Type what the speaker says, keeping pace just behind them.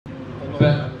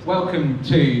But welcome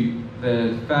to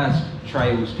the first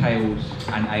Trails, Tales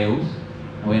and Ales.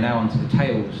 And we're now on to the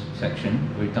Tales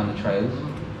section. We've done the Trails.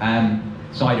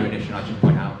 Cider edition, I should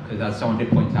point out, because as someone did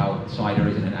point out, cider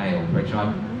isn't an ale, which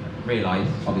I realised,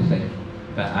 obviously,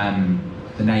 but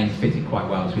the name fitted quite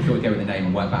well, so we thought we'd go with the name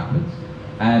and work backwards.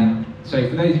 So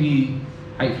for those of you,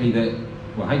 hopefully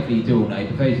you do all know,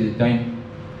 but for those of you that don't,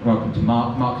 welcome to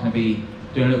Mark. Mark's going to be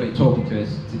doing a little bit of talking to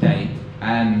us today.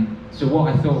 So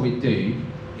what I thought we'd do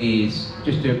is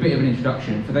just do a bit of an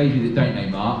introduction for those of you that don't know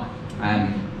Mark,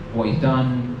 what he's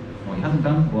done, what he hasn't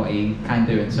done, what he can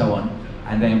do, and so on.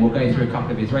 And then we'll go through a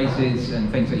couple of his races and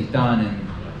things that he's done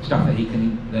and stuff that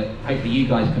that hopefully you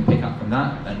guys can pick up from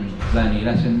that and learn your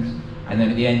lessons. And then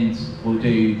at the end we'll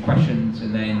do questions,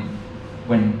 and then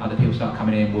when other people start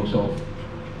coming in we'll sort of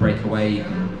break away. You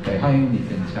can go home, you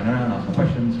can stand around, ask some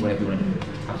questions, whatever you want to do,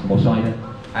 have some more cider.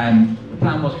 The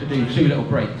plan was to do 2 little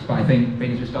breaks, but I think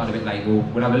being as we started a bit late,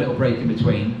 we'll have a little break in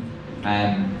between,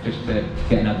 just to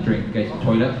get another drink and go to the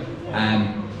toilet.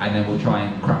 And then we'll try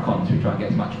and crack on, so we try and get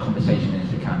as much conversation in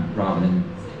as we can, rather than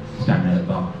standing at the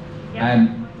bar. Yep.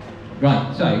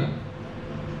 Right, so,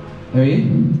 who are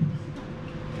you?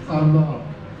 I'm Mark.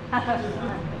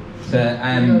 So,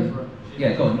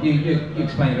 yeah, go on, you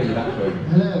explain a bit of the backstory.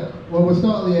 Hello. Well, we'll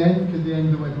start at the end, because the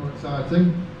end's always more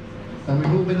exciting. And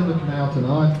we've all been on the canal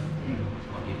tonight.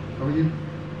 How are you?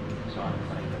 Sorry,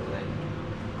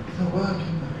 it's not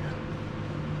working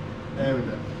though. There we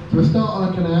go. So we'll start on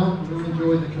a canal. We've all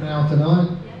enjoyed the canal tonight,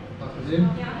 I presume.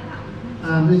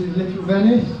 And this is Little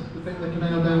Venice, the bit of the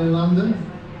canal down in London.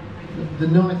 The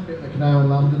nice bit of the canal in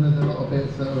London. There's a lot of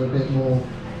bits that are a bit more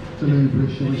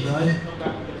salubrious, shall we say.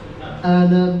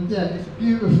 And yeah, it's a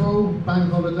beautiful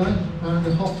bank holiday,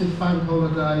 the hottest bank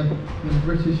holiday in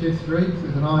British history, so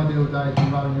it's an ideal day for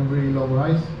running a really long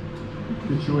race.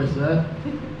 Good choice there.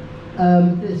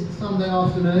 It's Sunday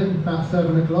afternoon, about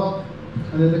 7 o'clock,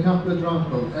 and there's a couple of drunk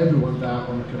dogs. Everyone's out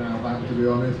on the canal bank, to be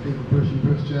honest, people pushing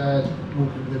pushchairs,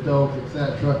 walking with their dogs,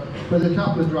 etc. But there's a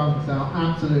couple of drunks out,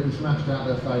 absolutely smashed out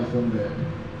their face on beer.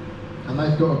 And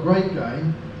they've got a great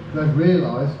game. They've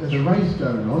realised there's a race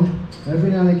going on.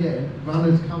 Every now and again,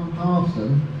 runners come past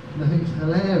them, and they think it's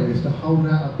hilarious to hold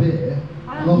out a beer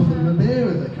and offer them a beer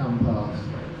as they come past.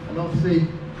 And obviously,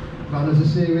 runners are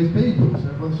serious people, so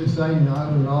everyone's just saying no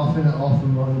and laughing it off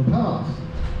and running past.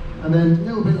 And then a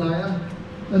little bit later,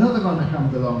 another runner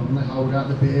comes along and they hold out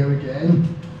the beer again,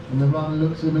 and the runner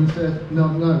looks at them and says, no,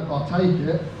 I'll take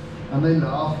it. And they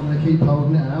laugh and they keep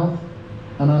holding it out.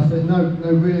 And I said, no,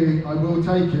 really, I will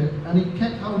take it. And he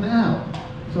kept holding it out.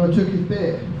 So I took his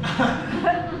beer.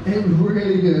 It was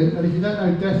really good. And if you don't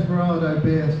know, Desperado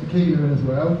beer has tequila in as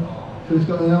well. So it's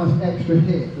got a nice extra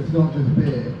hit that's not just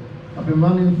beer. I've been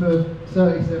running for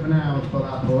 37 hours by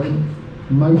that point.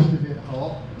 Most of it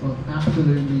hot. I was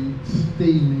absolutely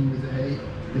steaming with the heat.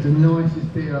 It's the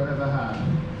nicest beer I've ever had.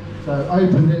 So I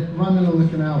opened it, running along the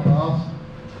canal path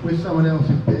with someone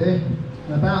else's beer.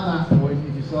 And about that point,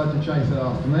 he decided to chase it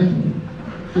after me,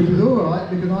 which was alright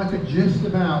because I could just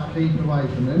about keep away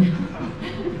from him.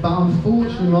 But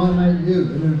unfortunately, my mate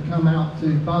Ewan, who had come out to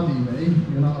buddy me,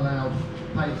 you're not allowed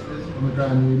pacers on the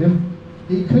Grand Union,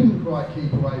 he couldn't quite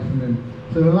keep away from him.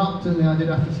 So reluctantly, I did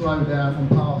have to slow down and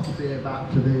pass the beer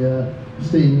back to the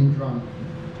steaming drunk.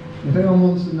 If anyone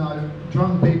wants to know,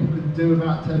 drunk people can do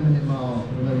about 10-minute miles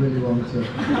when they really want to.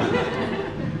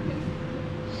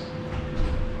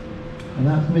 And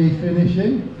that's me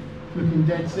finishing, looking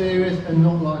dead serious and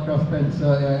not like I spent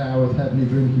 38 hours heavily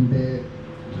drinking beer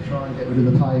to try and get rid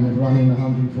of the pain of running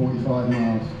 145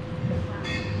 miles.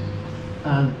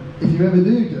 And if you ever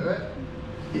do it,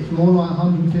 it's more like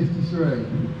 153,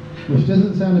 which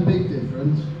doesn't sound a big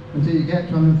difference until you get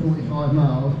to 145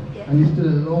 miles and you're still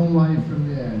a long way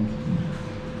from the end.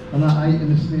 And that 8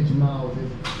 and a smidge miles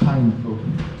is painful.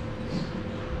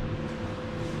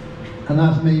 And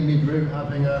that's me mid-route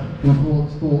having a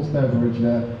sports beverage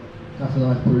there. That's a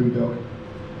nice brew dog.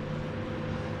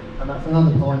 And that's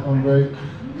another pint en route.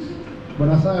 When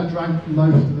I say I drank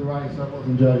most of the race, I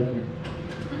wasn't joking.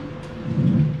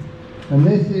 And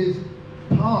this is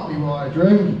partly why I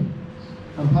drink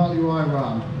and partly why I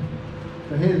run.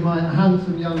 So here's my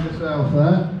handsome younger self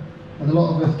there. As a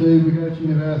lot of us do, we go to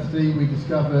university, we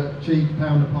discover cheap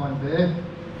pound-a-pint beer,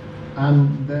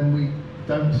 and then we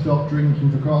don't stop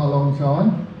drinking for quite a long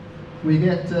time. We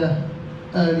get to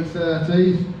early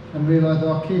 30s and realise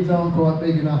our kids aren't quite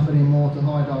big enough anymore to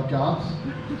hide our guts,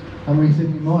 and we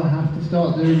think we might have to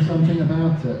start doing something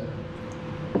about it.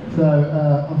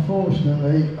 So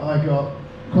unfortunately I got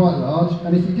quite large,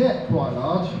 and if you get quite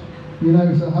large, you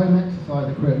notice that home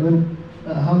exercise equipment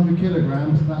at 100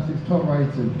 kilograms, that's its top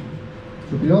rating.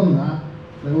 But beyond that,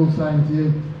 they're all saying to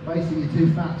you, basically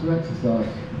too fat to exercise,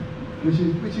 which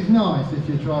is nice if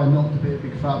you're trying not to be a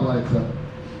big fat bloater.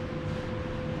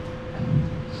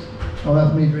 Oh,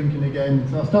 that's me drinking again.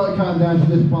 So I started cutting down to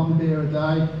just 1 beer a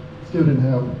day, still didn't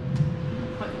help.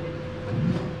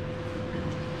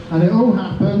 And it all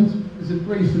happened, there's a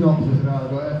brief synopsis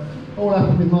about it, it all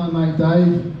happened with my mate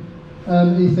Dave.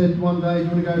 He said one day, do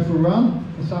you want to go for a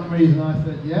run? For some reason I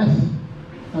said yes,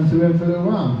 and so we went for a little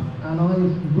run. And I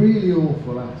was really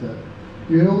awful at it.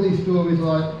 You hear all these stories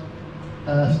like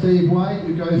Steve Waite,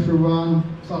 who goes for a run,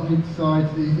 suddenly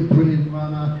decides he's a brilliant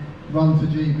runner, runs for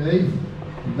GB.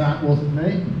 That wasn't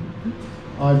me.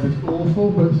 I was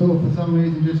awful, but sort of for some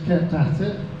reason just kept at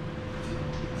it.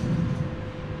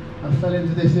 I fell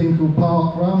into this thing called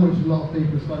park run, which a lot of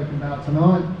people have spoken about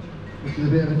tonight, which is a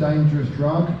bit of a dangerous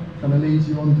drug, kind of leads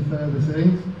you on to further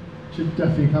things. Should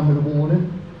definitely come with a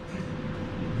warning.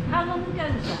 How long ago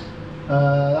was that?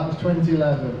 That was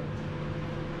 2011.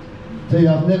 See,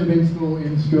 I've never been sporty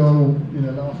in school, you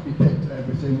know, last to be picked at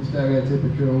everything,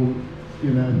 stereotypical, you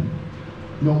know,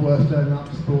 not worth turning up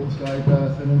to sports day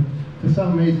person, and for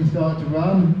some reason started to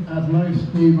run, as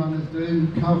most new runners do,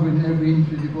 covering every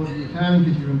inch of your body you can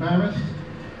because you're embarrassed.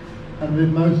 And with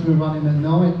most of them running at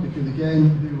night, because again,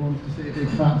 who wants to see a big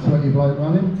fat sweaty bloke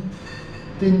running?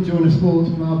 Didn't join a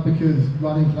sports club because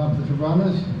running clubs are for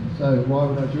runners, so why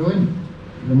would I join?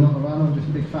 I'm not a runner, I'm just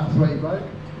a big fat sweaty bloke.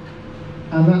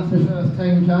 And that's the first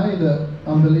 10k that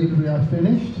unbelievably I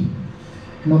finished.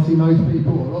 Not see most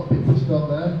people, a lot of people stop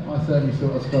there. I certainly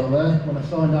sort of stopped there. When I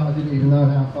signed up I didn't even know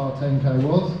how far 10k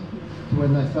was. So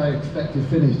when they say expected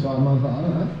finish time, I was like, I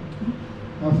don't know.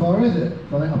 How far is it?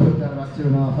 So I think I put down about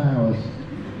 2.5 hours.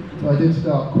 So I did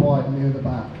start quite near the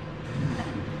back.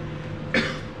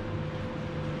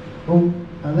 Oh,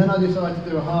 and then I decided to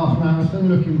do a half marathon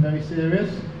looking very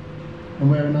serious and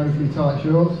wearing overly tight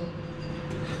shorts.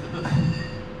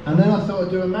 And then I thought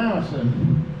I'd do a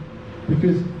marathon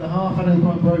because the half hadn't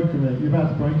quite broken it. You're about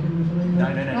to break it or something? No.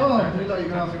 Oh, I feel like you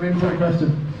can ask a really important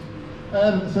question.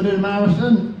 So I did a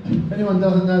marathon. If anyone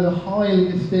doesn't know the highly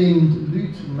esteemed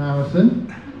Luton Marathon,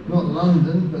 not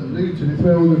London, but Luton, it's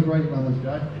where all the great runners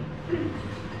go.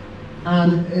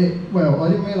 And well, I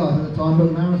didn't realise at the time, but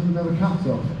marathons have a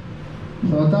cut-off.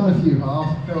 So I'd done a few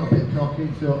halves, felt a bit cocky,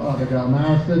 thought, oh, I'll go a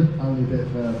marathon, only a bit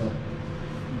further.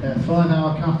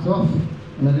 5-hour cut-off,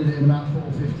 and I did it in about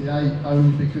 4:58,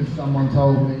 only because someone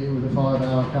told me it was a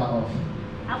 5-hour cut-off.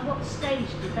 At what stage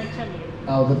did they tell you?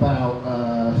 I was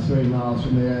about 3 miles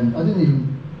from the end. I didn't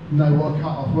even know what a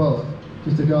cut-off was.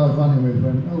 Just a guy I was running with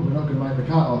went, oh, we're not going to make the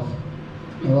cut-off.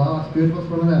 I was like, oh, that's good, what's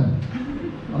one of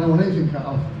them? I don't want anything cut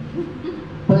off.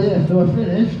 But yeah, so I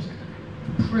finished,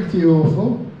 pretty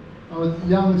awful. I was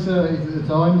young 30s at the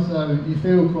time, so you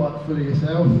feel quite full of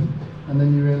yourself, and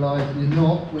then you realise you're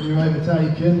not when you're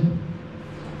overtaken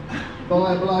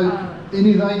by a bloke in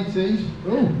his 80s.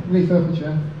 Oh, me fell off a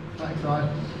chair, backside.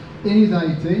 In his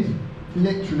 80s,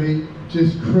 literally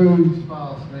just cruised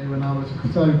past me when I was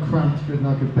so cramp-stricken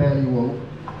I could barely walk.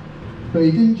 But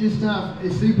he didn't just have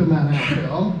his Superman outfit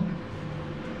on.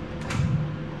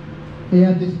 He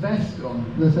had this vest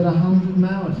on that said 100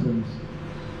 marathons.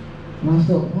 And I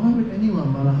thought, why would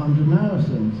anyone run 100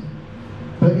 marathons?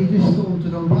 But he just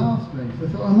sauntered on past me. So I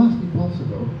thought, oh, it must be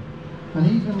possible. And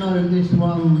even though this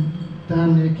one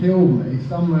damn near killed me,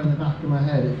 somewhere in the back of my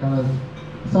head, it kind of,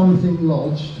 something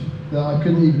lodged that I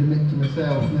couldn't even admit to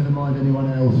myself, never mind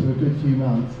anyone else, for a good few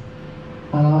months.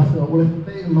 And I thought, well, if I'm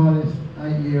beaten by this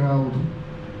 8-year-old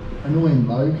annoying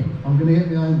bloke, I'm going to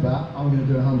get my own back, I'm going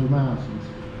to do 100 marathons.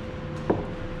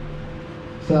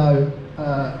 So,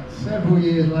 several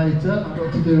years later, I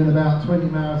got to doing about 20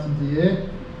 marathons a year.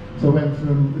 So I went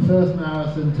from the first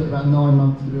marathon to about 9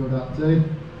 months to build up to,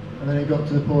 and then it got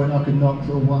to the point I could knock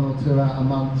sort of 1 or 2 out a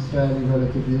month fairly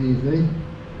relatively easy.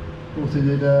 Also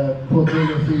did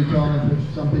quadrille a few times, which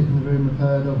some people in the room have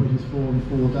heard of, which is 4 in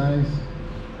 4 days.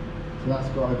 So that's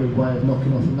quite a good way of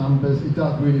knocking off the numbers. It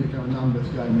does really become a numbers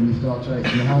game when you start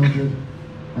chasing 100,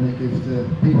 and it gives the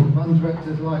people, run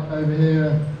directors like over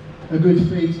here, a good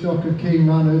feedstock of keen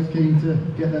runners keen to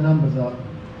get their numbers up.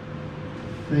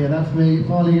 So yeah, that's me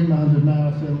finally getting the 100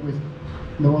 marathon with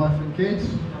my wife and kids,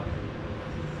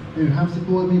 who have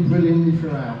supported me brilliantly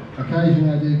throughout. Occasionally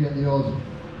I do get the odd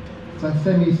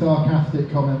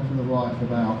semi-sarcastic comment from the wife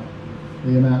about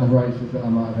the amount of races that I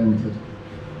might have entered.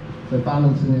 So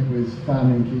balancing it with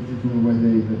family and kids isn't always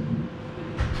easy.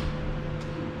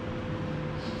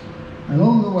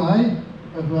 Along the way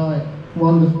of my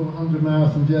wonderful 100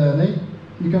 marathon journey,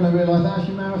 you're going to realise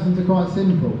actually marathons are quite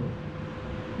simple.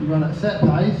 You run at a set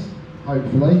pace,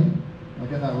 hopefully. I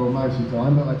get that wrong most of the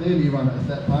time, but ideally you run at a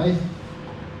set pace.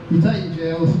 You take your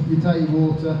gels, you take your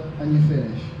water, and you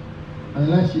finish. And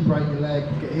unless you break your leg,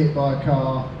 get hit by a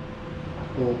car,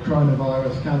 or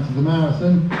coronavirus cancels the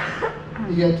marathon,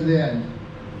 you get to the end.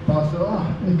 But I thought,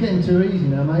 oh, it's getting too easy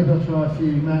now, maybe I'll try a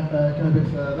few, go a bit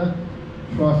further,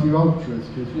 try a few ultras,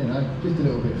 because, you know, just a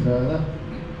little bit further.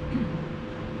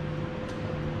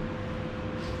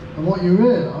 And what you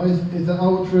realise is that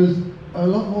ultras are a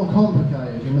lot more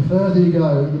complicated, and the further you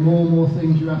go, the more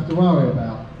things you have to worry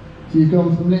about. So you've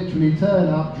gone from literally turn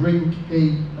up, drink,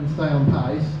 eat, and stay on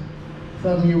pace.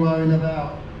 Suddenly you're worrying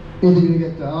about, is it going to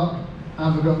get dark?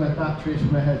 Have I got my batteries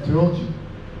for my head torch?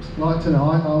 Like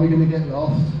tonight, are we going to get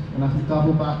lost and have to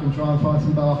double back and try and find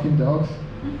some barking dogs?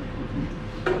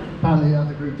 Apparently the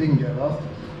other group didn't get lost.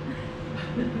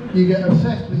 You get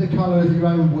obsessed with the colour of your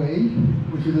own wee,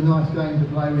 which is a nice game to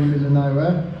play when you're in the middle of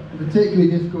nowhere. And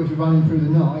particularly difficult if you're running through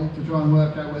the night to try and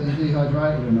work out whether you're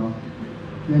dehydrated or not.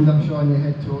 You end up shining your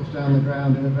head torch down the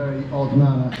ground in a very odd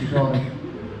manner to try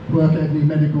and work out if you need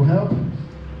medical help.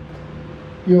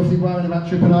 You're obviously worrying about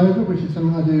tripping over, which is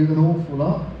something I do an awful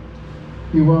lot.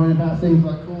 You're worrying about things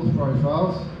like course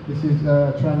profiles. This is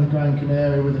Gran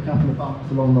Canaria with a couple of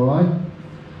bumps along the way.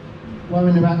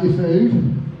 Worrying about your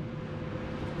food.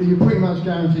 You're pretty much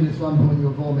guaranteed at some point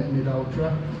you'll vomit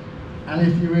mid-ultra. And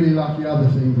if you're really lucky, other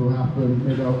things will happen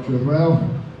mid-ultra as well.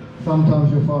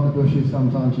 Sometimes you'll find the bushes,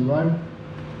 sometimes you won't.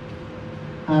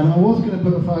 And I was going to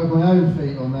put a photo of my own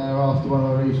feet on there after one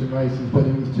of my recent races, but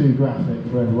it was too graphic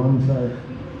for everyone, so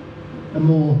a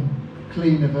more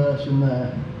cleaner version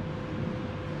there.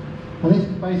 And this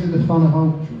is basically the fun of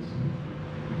ultras.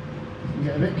 You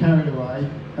get a bit carried away,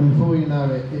 and before you know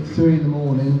it, it's 3 in the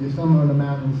morning, you're somewhere on a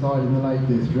mountainside in the Lake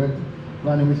District,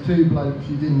 running with 2 blokes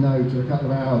you didn't know till a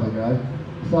couple of hours ago.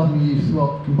 Suddenly you've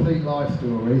swapped complete life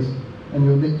stories, and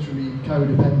you're literally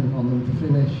codependent on them to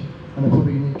finish, and they're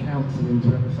probably going to need counselling to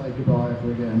ever say goodbye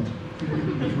ever again.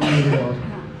 It's really odd.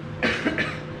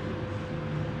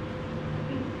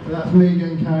 So that's me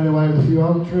getting carried away with a few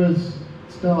ultras.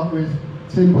 Start with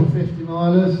simple 50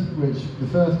 milers, which the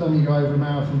first time you go over a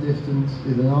marathon distance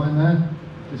is a nightmare.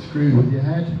 Just screwed with your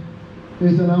head.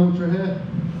 Here's an ultra here.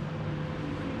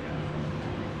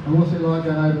 And what's it like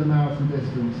going over the marathon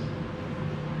distance?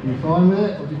 Are you fine with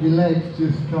it, or did your legs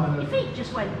just kind of... Your feet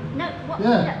just went, no, what,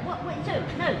 yeah. What went to?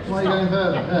 No, Why are you going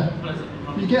further?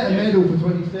 Yeah. You get a medal for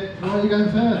 26, why are you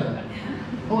going further?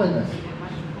 Pointless.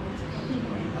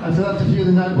 And so that's a few of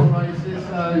the notable races.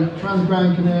 So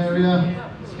Gran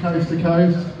Canaria, coast to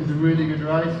coast, is a really good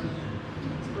race.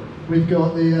 We've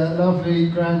got the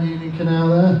lovely Grand Union Canal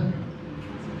there.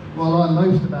 What I like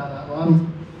most about that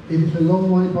one is it's a long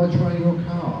way by train or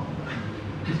car.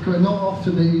 It's not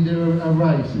often that you do a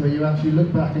race where you actually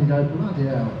look back and go, bloody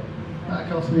hell, that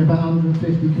cost me about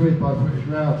 150 quid by British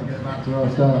Rail to get back to where I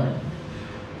started.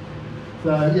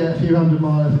 So yeah, a few hundred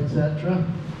miles, etc.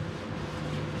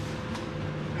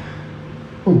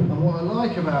 Oh, and what I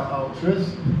like about ultras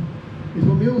is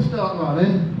when we all start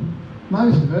running,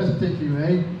 most of us,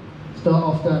 particularly me, start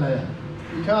off down here.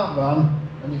 You can't run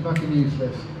and you're fucking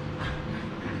useless.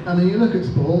 And then you look at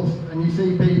sports and you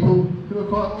see people who are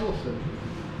quite awesome.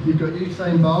 You've got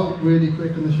Usain Bolt, really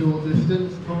quick on the short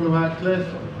distance, Paul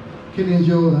Radcliffe, Killian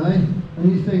Jornet,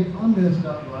 and you think, I'm going to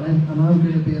start running and I'm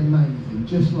going to be amazing,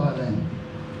 just like them.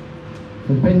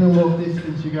 So depending on what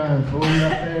distance you're going for, you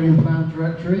have varying plan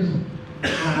trajectories,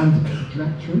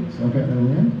 I'll get there in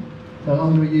the end. So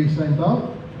I'm going to be Usain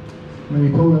Bolt, I'm going to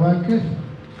be Paul Radcliffe,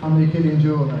 I'm going to be Killian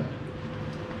Jornet.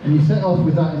 And you set off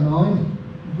with that in mind,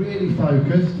 really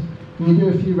focused, and you do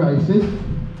a few races,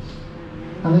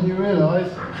 and then you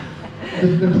realise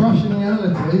the crushing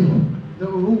reality that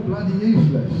we're all bloody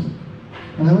useless.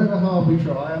 And however hard we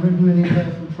try, however many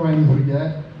personal trainers we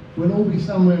get, we'll all be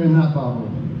somewhere in that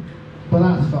bubble. But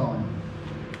that's fine.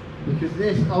 Because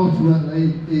this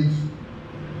ultimately is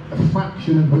a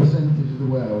fraction of the percentage of the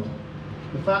world.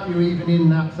 The fact you're even in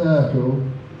that circle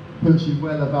puts you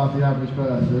well above the average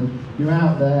person. You're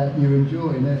out there, you're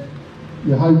enjoying it,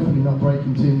 you're hopefully not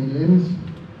breaking too many limbs.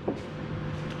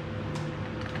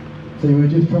 So we're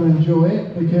just trying to enjoy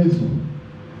it because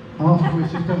after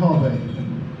it's just a hobby.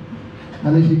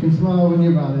 And if you can smile when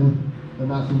you're running, then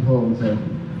that's important too.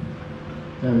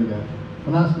 There we go.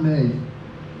 And that's me.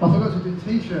 I forgot to do the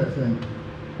t-shirt thing.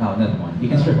 Oh, never mind. You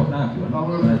can strip off now if you want. I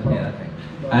will. Yeah,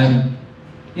 okay.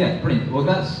 Yeah, brilliant. Well,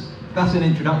 that's an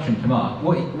introduction to Mark.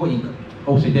 What he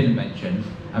also didn't mention,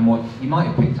 and what you might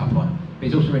have picked up on, but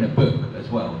he's also in a book as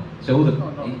well. So all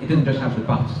he didn't just have the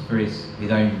buffs for his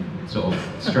own sort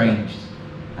of strange,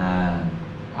 I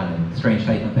don't know, strange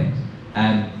take on things.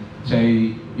 So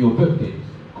your book did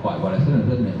quite well,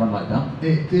 doesn't it? Run like that.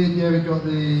 It did, yeah. We got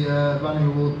the Running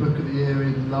Award Book of the Year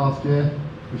in last year,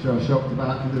 which I was shocked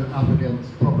about because it was up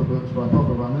against proper books by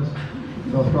proper runners.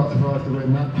 So I was quite surprised to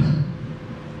win that.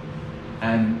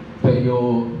 But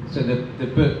the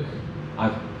book,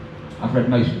 I've read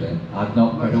most of it. I've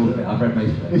not read all of it. I've read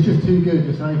most of it. It's just too good,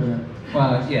 just saving it.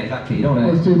 Well, yeah, exactly. You don't want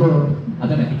to. It's too boring. I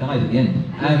don't know if he dies at the end.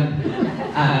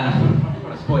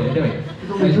 What a spoiler, do we?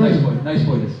 No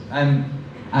spoilers.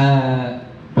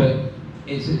 But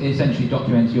it essentially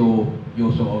documents your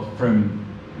sort of from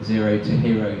zero to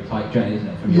hero type journey, isn't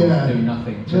it? From your doing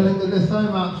nothing to. I think that there's so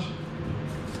much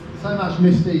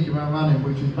mystique around running,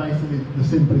 which is basically the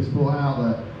simplest sport out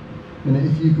there. You know,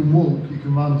 if you can walk, you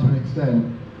can run to an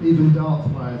extent. Even darts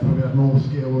players probably have more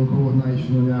skill and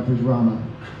coordination than the average runner.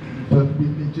 But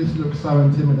it just looks so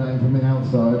intimidating from the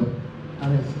outside.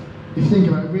 And if you think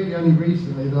about it, really only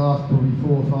recently, the last probably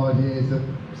 4 or 5 years, that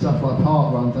stuff like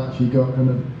park runs actually got kind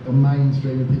of a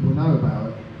mainstream and people know about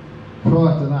it.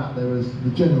 Prior to that, there was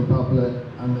the general public,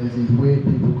 and there's these weird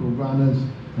people called runners,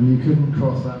 and you couldn't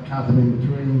cross that chasm in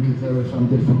between because there was some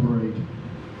different breed.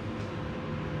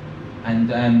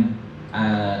 And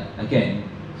again,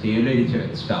 so you alluded to it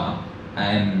at the start,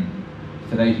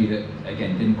 for those of you that,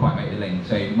 again, didn't quite make the link,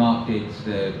 so Mark did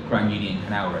the Grand Union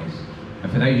Canal Race,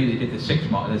 and for those of you that did the 6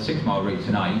 mile route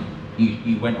tonight,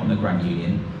 you went on the Grand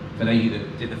Union. For those of you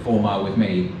that did the 4 mile with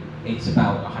me, it's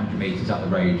about 100 metres up the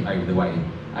road over the way,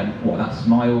 and that's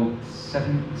mile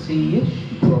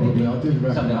 70-ish? Probably, I did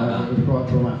recognise something like that. It was quite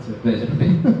traumatic. There's a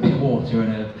bit of water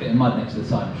and a bit of mud next to the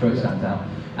side, I'm sure it stands out.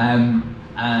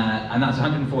 And that's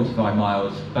 145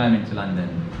 miles, Birmingham to London,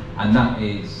 and that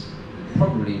is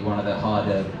probably one of the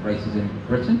harder races in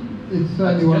Britain. It's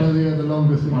certainly one of the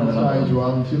longest single stage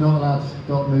ones. You're not allowed to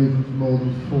stop moving for more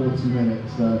than 40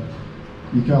 minutes. So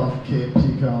you can't kip,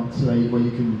 you can't sleep. Well,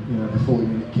 you can, a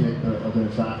 40-minute kip, but I don't know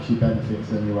if that actually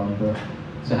benefits anyone. But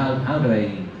so how do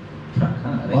they track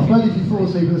that? I suppose if you fall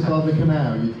asleep at the side of the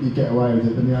canal, you get away with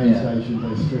it. But in the aid stations,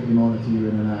 they strictly monitor you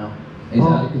in and out.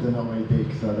 Partly because they're not very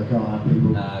big, so they can't have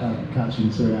people catching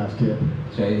 3-hour kip.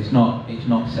 So it's not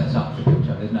set up to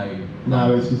picture. There's no.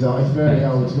 No, it's very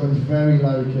old. It's very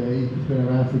low key. It's been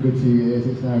around for a good few years.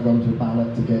 It's now gone to a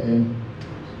ballot to get in,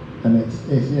 and it's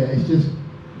just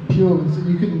pure.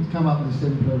 You couldn't come up with a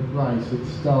simpler race. It's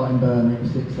start in Birmingham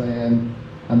at 6 AM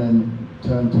and then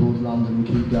turn towards London and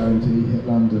keep going until you hit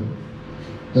London.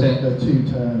 There are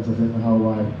 2 turns, I think, the whole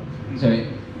way. So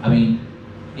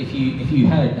if you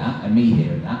heard that and me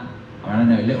hearing that, I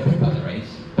know a little bit about the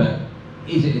race, but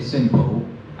is it as simple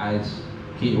as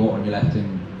keep your water on your left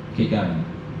and keep going?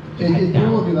 It's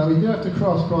broadly though, you do have to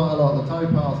cross quite a lot. The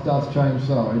towpath does change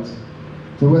sides.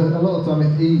 So a lot of the time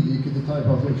it's easy because the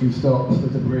towpath literally stops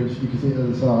at the bridge, you can see it at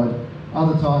the side.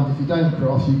 Other times if you don't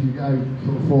cross, you can go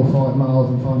sort of 4 or 5 miles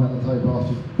and find out the towpath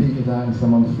just peters out in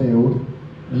someone's field.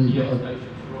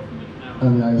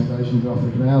 And the aid stations are off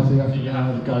the canal, so you have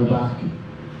to go back.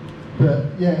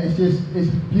 But yeah, it's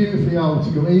beautifully old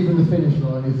school. Even the finish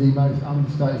line is the most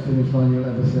understated finish line you'll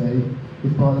ever see.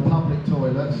 It's by the public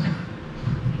toilets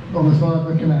on the side of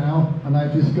the canal, and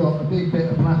they've just got a big bit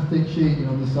of plastic sheeting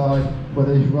on the side where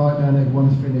they just write down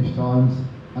everyone's finish times,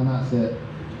 and that's it.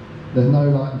 There's no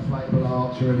like inflatable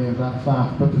arch or any of that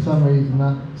faff, but for some reason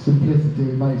that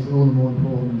simplicity makes it all the more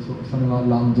important than sort of something like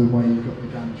London where you've got the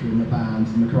gantry and the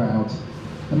bands and the crowds.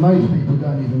 And most people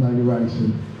don't even know you're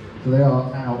racing. So they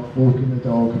are out walking the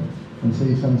dog and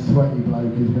see some sweaty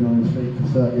bloke who's been on his feet for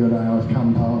 30 odd hours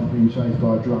come past being chased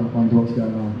by a drunk, wonder what's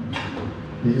going on.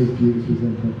 It is beautifully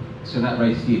simple. So that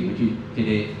race for you, did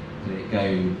it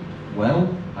go well?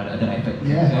 I don't know if it.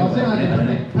 Yeah, I think I did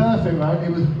it perfect, right?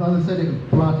 It was, like I said, it was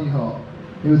bloody hot.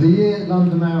 It was the year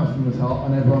London Marathon was hot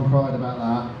and everyone cried about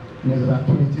that. And it was about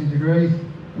 22 degrees.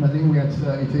 And I think we had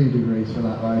 32 degrees for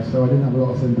that race, so I didn't have a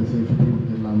lot of sympathy for people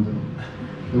in London,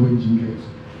 the whinging kids.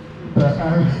 But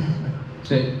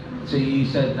so you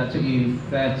said that took you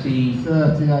 38.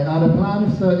 I had a plan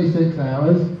of 36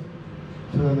 hours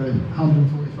for the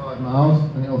 145 miles,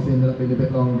 and it obviously ended up being a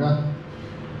bit longer.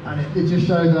 And it just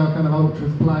shows how kind of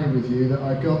ultras play with you that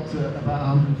I got to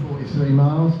about 143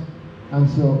 miles and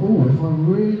thought, oh, if I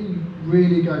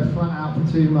really go flat out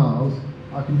for 2 miles,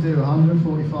 I can do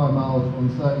 145 miles on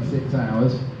 36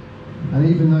 hours. And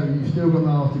even though you've still got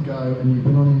miles to go and you've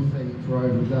been on your feet for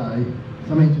over a day,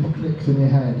 something just clicks in your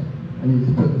head and you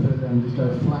just put the foot down and just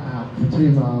go flat out for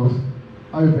 2 miles,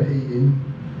 overeating,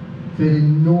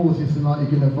 feeling nauseous and like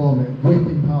you're going to vomit,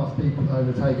 whipping past people that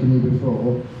overtaken you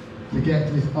before, to get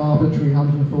to this arbitrary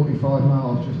 145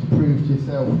 miles just to prove to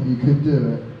yourself that you could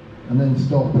do it, and then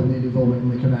stop and nearly vomit in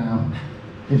the canal.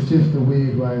 It's just a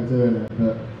weird way of doing it,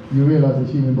 but you realise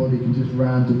the human body can just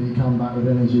randomly come back with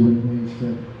energy when it needs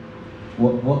to.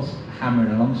 What's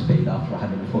hammering along speed after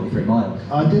 143 miles?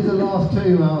 I did the last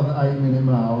 2 miles at 8-minute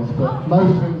miles, but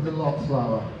most of it was a lot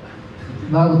slower.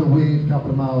 That was a weird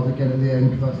couple of miles again at the end,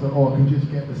 because I thought, oh, I can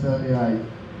just get to 38.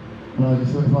 And I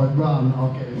just thought, if I run,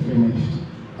 I'll get it finished,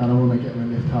 and I want to get my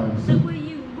lift home. So were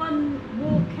you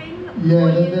walking? Yeah,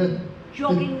 were you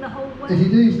jogging the whole way? If you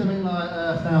do something like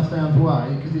South Downs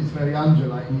Way, because it's very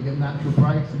undulating, you get natural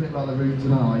breaks, a bit like the route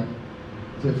tonight,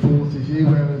 so it forces you,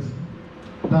 whereas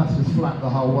that's just flat the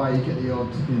whole way, you get the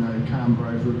odd, camber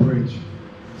over a bridge.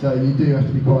 So you do have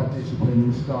to be quite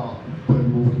disciplined and start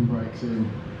putting walking breaks in.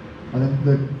 I think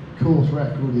the course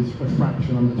record is a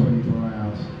fraction under 24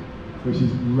 hours, which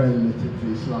is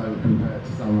relatively slow compared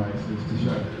to some races, to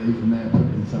show that even they're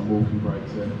putting some walking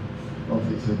breaks in.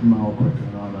 Obviously it's a mile quicker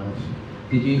than I managed.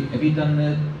 Have you done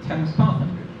the Thames Park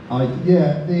 100?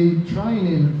 Yeah, the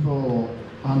training for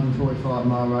 145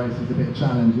 mile race is a bit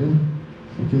challenging,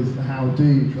 because how do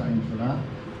you train for that?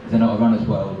 Is there not a runner's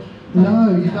world? No,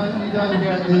 you don't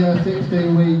get the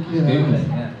 16-week,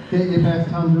 get your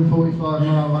best 145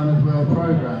 mile runners world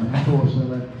programme,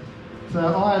 unfortunately.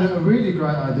 So I had a really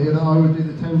great idea that I would do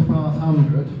the Thames Park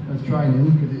 100 as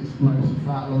training, because it's mostly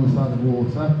flat along the side of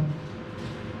water.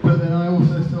 But then I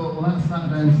also thought, well, that's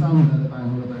Saturday and Sunday, the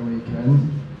bank holiday weekend.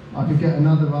 I could get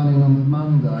another run in on the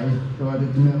Monday, so I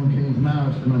did the Milton Keynes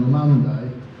Marathon on the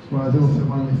Monday, where I was also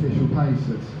one of the official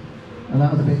pacers. And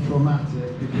that was a bit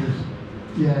traumatic, because,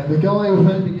 the guy who was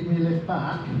meant to give me a lift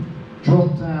back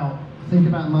dropped out, I think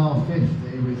about mile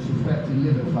 50, with suspected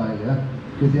liver failure,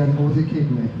 because he had, or was it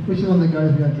kidney? Which is the one that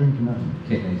goes if you don't drink enough?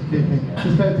 Kidney. Yeah.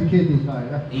 Suspected kidney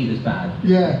failure. He was bad.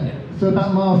 Yeah. So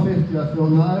about mile 50, I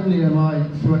thought, not only am I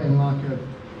sweating like a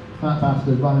fat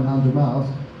bastard running 100 miles,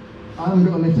 I haven't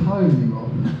got to lift home anymore.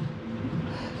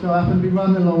 So I happened to be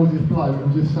running along with this bloke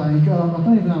and just saying, God, I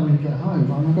don't even know when to get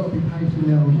home. I've got to be pacing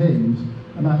Milton Keynes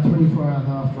about 24 hours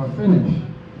after I finish.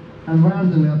 And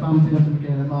randomly I bumped into him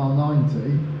again at mile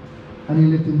 90, and he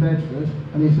lived in Bedford,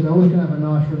 and he said, I was going to have a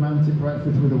nice romantic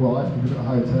breakfast with a wife, because we've got a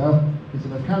hotel. He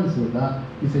said, I've cancelled that.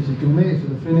 He said, she's going to meet us at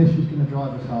the finish, she's going to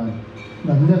drive us home.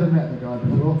 And I've never met the guy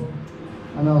before,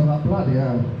 and I was like, bloody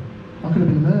hell, I could have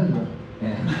been a murderer.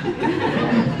 Yeah.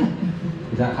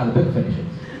 Is that how the book finishes?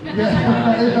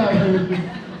 Yeah.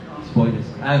 Spoilers.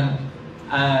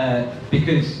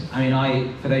 Because,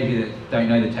 for those of you that don't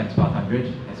know the Thames Park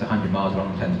 100, it's 100 miles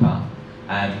along the Thames Park,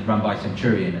 run by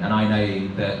Centurion, and I know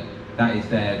that is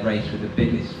their race with the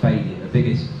biggest failure, the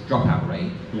biggest dropout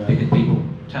rate, because people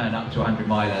turn up to a 100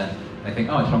 miler, and they think,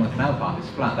 oh, it's along the canal path, it's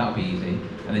flat, that'll be easy,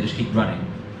 and they just keep running,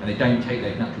 and they don't take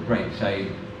those natural breaks. So,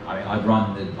 I've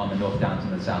run on the North Downs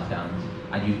and the South Downs,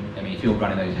 and if you're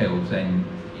running those hills, then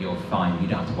you're fine, you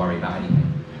don't have to worry about anything.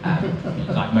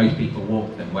 Like most people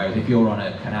walk them, whereas if you're on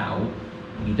a canal,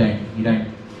 you don't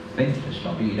think to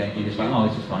stop it, you're just like, oh,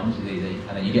 this is fine, this is easy,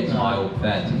 and then you get to mile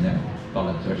 30,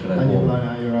 bollocks, or should I walk? And you're blown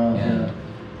out your arse,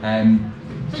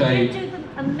 So do you do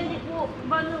a minute walk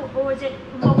run, or is it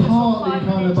partly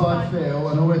kind of by feel,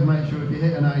 and always make sure if you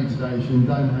hit an aid station,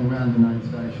 don't hang around an aid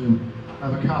station.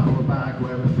 Have a cup or a bag,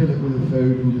 wherever, fill it with the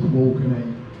food and just walk and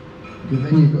eat. Because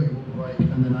then you've got your walk break,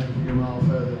 and then 80 a mile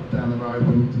further down the road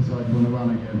when you decide you want to run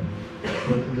again.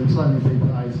 But there's so many people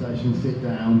at aid stations sit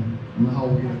down, and the whole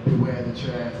beware the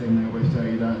chair thing they always tell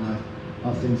you, don't they?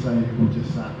 I've seen so many people just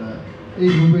sat there.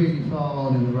 Even really far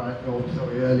on in the race,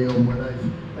 early on, where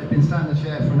they've been sat in the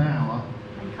chair for an hour,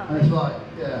 and it's like,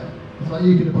 it's like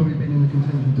you could have probably been in the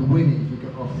contention to win it if you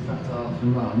got off the fat ass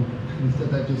and run. Instead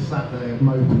they've just sat there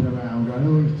moping around going,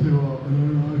 oh, it's too hot, I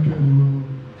don't like it anymore.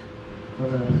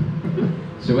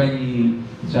 So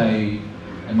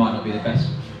it might not be the best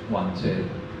one to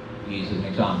use as an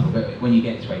example, but when you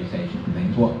get to aid stations and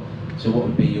things, what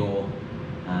would be your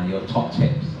top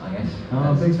tips, I guess?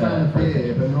 I'm a big fan of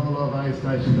beer, but not a lot of aid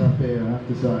stations have beer, I have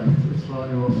to say. It's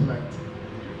slightly more select.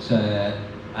 So,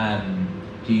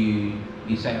 do you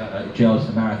say like gels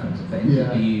for marathons and things?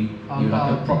 Yeah. Are you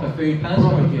like a proper food person,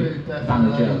 Proper or are you food, fan of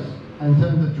definitely. gels? And in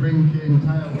terms of drinking,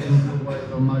 Tailwind's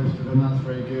always on most of them, that's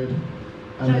very good.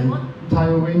 And then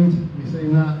Tailwind, have you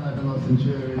seen that? They've got lots of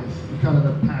Century. It's kind of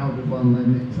a powdered one they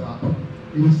mix up.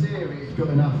 In theory, it's got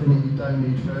enough in it, you don't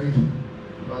need food.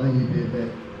 But I think you'd be a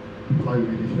bit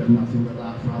bloated if you had nothing but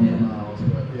that for 100 miles.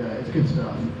 But yeah, it's good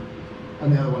stuff.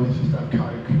 And the other one is just have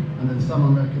Coke. And then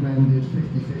someone recommended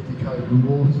 50-50 Coke and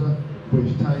water,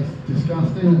 which tastes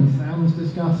disgusting and sounds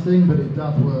disgusting, but it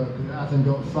does work because it hasn't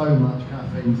got so much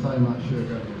caffeine, so much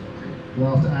sugar. And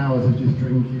after hours of just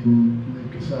drinking,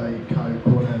 say Coke,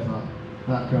 whatever,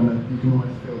 that kind of, you can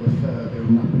almost feel the fur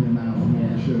building up in your mouth from all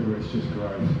the sugar. It's just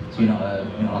gross. So you're not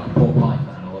like a pork pie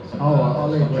fan, or what's something Oh, like that. I'll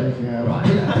leave anything else. Right.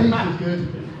 Pizza's good,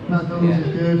 McDonald's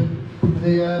is good.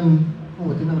 The, I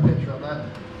did another picture up there.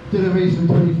 Did a recent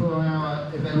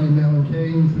 24-hour event in Milton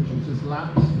Keynes, which was just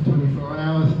laps for 24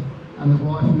 hours. And the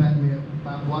wife met me at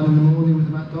about 1 in the morning with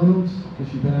the McDonald's, because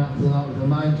she'd been out for the night with her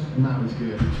mates, and that was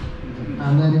good.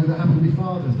 And then it happened to be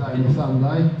Father's Day on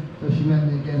Sunday, so she met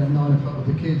me again at 9 o'clock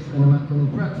with the kids and a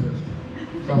McDonald's breakfast.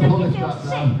 So I Don't you polished feel that sick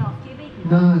down. after you've eaten?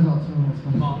 No, not at all.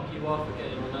 Mark, you are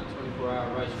forgetting on that 24-hour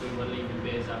race we were leaving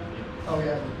beers out for you. Oh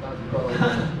yeah, that's a problem.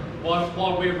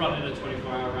 While we're running a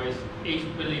 24-hour race,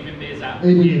 we're leaving beers out for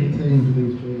Even you. in the teams with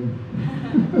these cheating.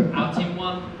 Our team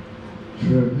won.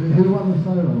 True. Who won the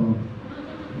solo one?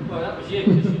 Well, that was you,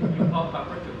 because you parked that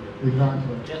record.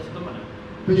 Exactly. Yes, dominant.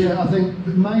 But yeah, I think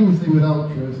the main thing with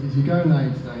ultras is you go to an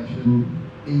aid station,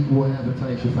 eat whatever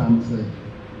takes your fancy.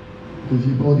 Because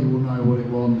your body will know what it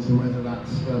wants, and whether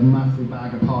that's a massive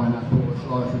bag of pineapple, a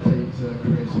slice of pizza,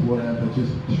 crisp, whatever,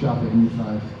 just shove it in your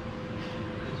face.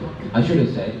 I should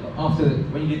have said, after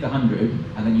when you did the 100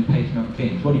 and then you paced Milton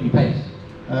Keynes, what did you pace?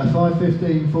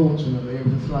 5:15, fortunately, it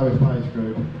was the slowest pace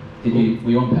group. Were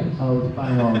you on pace? I was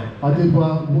bang on. I did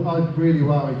well, I really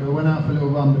worried, because I went out for a little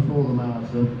run before the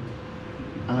marathon,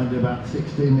 and I did about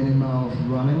 16-minute miles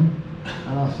running,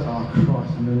 and I said, oh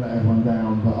Christ, I'm going to let everyone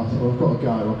down, but I thought, well, I've got to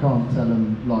go, I can't tell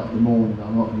them like the morning that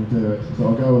I'm not going to do it, so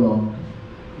I'll go along.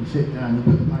 You sit down, you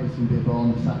put the pacing bib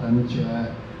on, sat down in the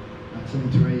chair, had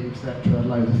something to eat, etc., had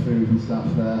loads of food and stuff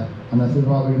there, and I said,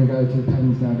 right, we're going to go to the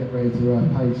pens now, get ready to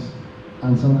pace,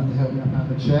 and someone had to help me up out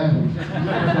of the chair.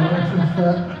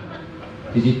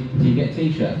 Did you get a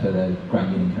t-shirt for the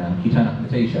Grand Union Canal? You turn up in the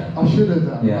t-shirt? I should have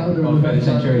done. Yeah, That would or have for been the the best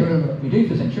way to Centurion. do it. You do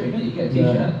for Centurion, don't you? You get a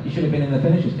t-shirt. Yeah. You should have been in the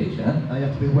finisher's t-shirt. You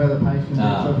have to be weather patient, so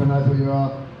Ah. everyone knows what you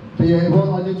are. But yeah,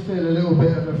 I did feel a little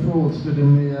bit of a fraud stood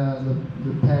in the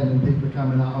pen, and people are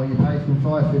coming out, oh, you're pacing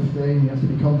 5:15, you have to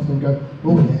be confident and go,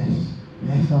 oh yes,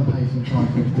 I'm pacing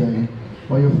 5:15.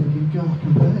 While you're thinking, God, I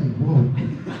can barely walk.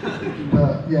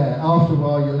 But yeah, after a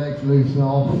while your legs loosen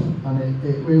off, and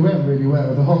it went really well. It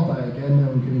was a hot day again,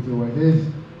 Milton Keynes always is.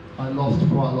 I lost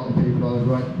quite a lot of people I was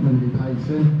going to be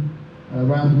pacing.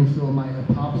 Randomly saw a mate at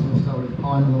a pub, so I stole his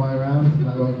pint on the way around,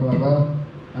 that went quite well.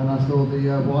 And I saw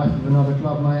the wife of another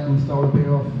club mate and stole a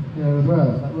beer off as well,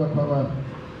 so that worked quite well.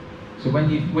 So when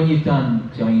you've done,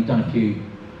 I mean, you've done a few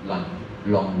like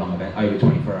long events, over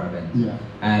 24-hour events. Yeah.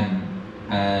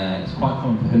 It's quite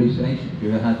common for hallucinations. Have you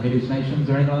ever had hallucinations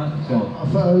or anything like that? So,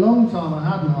 For a long time I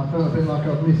hadn't. I felt a bit like I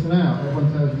was missing out. Everyone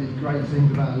tells you these great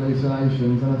things about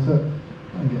hallucinations, and I thought, I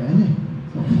don't get any.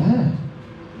 It's not fair.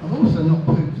 I've also not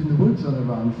pooped in the woods on a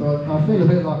run, so I feel a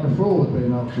bit like a fraud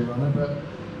being an ultra runner. But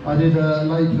I did a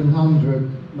Lakeland 100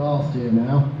 last year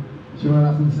now. She went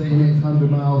up and seen it,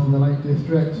 100 miles in the Lake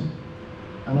District.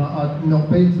 And I'd not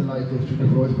been to the Lake District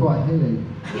before, it's quite hilly.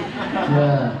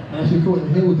 Yeah, I should call it the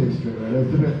Hill District really,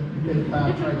 there's a bit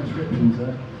bad trade descriptions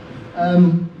there.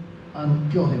 And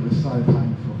God, it was so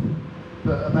painful.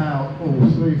 But about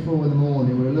 3, 4 in the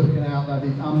morning, we were looking out, there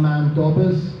these unmanned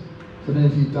dobbers. So then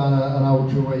if you've done an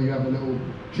ultra where you have a little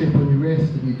chip on your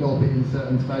wrist and you dob it in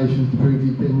certain stations to prove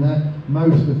you've been there,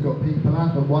 most have got people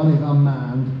out, but one is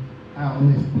unmanned, out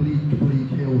on this bleak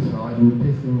hillside in the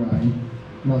pissing rain.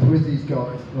 And I was with these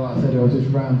guys, like I said, I was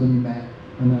just randomly met,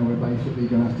 and now we're basically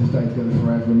going to have to stay together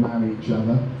forever and marry each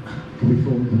other, because we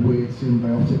formed this weird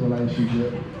symbiotic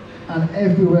relationship. And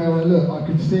everywhere I looked, I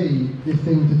could see this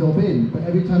thing to dob in, but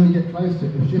every time you get close to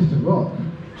it, it was just a rock.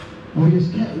 And we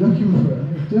just kept looking for it,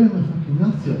 and it was doing my fucking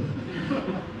nuts in.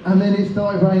 And then it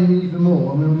started raining even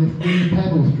more, and we were on this really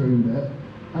pebble-strewn bit,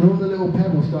 and all the little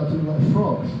pebbles started to look like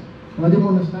frogs. And I didn't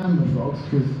want to stand the frogs,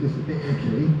 because it's a bit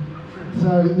icky.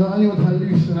 So not only was I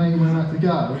hallucinating when I had to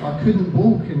go, I couldn't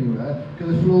walk anywhere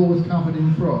because the floor was covered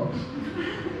in frogs.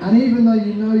 And even though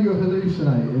you know you're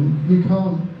hallucinating, you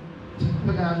can't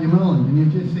put out your mind, and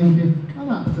you're just thinking, I'm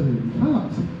absolutely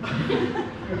fucked.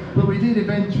 But we did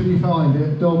eventually find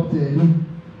it, dobbed in,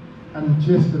 and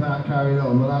just about carried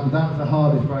on. But that was the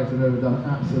hardest race I've ever done,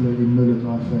 absolutely mullered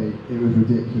my feet. It was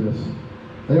ridiculous.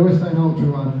 They always say in ultra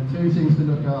run, the 2 things to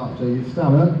look after, your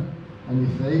stomach and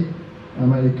your feet. I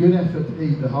made a good effort to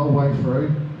eat the whole way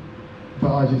through,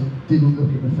 but I just didn't look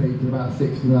at my feet till about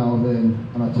 60 miles in,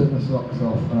 and I took my socks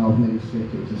off and I was nearly sick.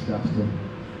 It was disgusting.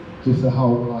 Just the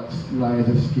whole layers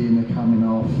of skin are coming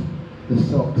off, the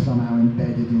socks somehow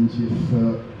embedded into your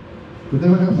foot. But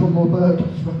then I put more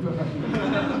burgers,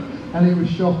 and it was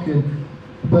shocking.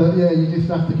 But yeah, you just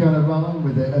have to kind of run on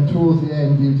with it, and towards the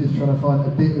end you're just trying to find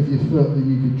a bit of your foot that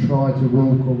you could try to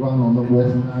walk or run on that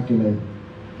wasn't agony.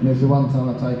 And it's the one time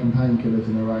I've taken painkillers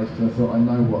in a race, because I thought, I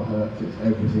know what hurts, it's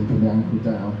everything from the ankle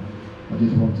down. I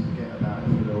just wanted to get about it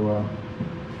for a little while.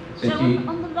 So So do you,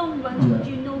 on the long run, Yeah.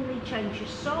 do you normally change your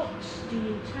socks? Do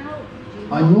you towel? Do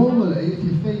you I not normally, if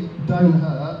your feet don't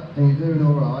hurt and you're doing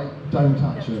alright, don't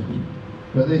touch them.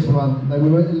 But this one, they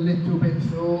were a little bit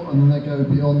sore and then they go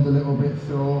beyond a little bit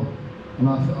sore. And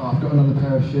I thought, oh, I've got another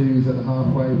pair of shoes at the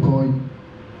halfway point.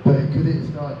 But could it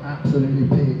start absolutely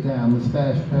pee it down? The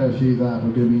spare pair of shoes I have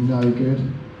were going to be no good.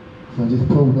 So I just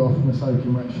pulled off my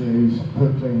soaking wet shoes,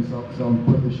 put clean socks on,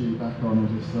 put the shoe back on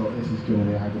and just thought this is going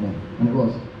to be agony. And it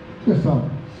was. Good fun.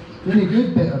 The only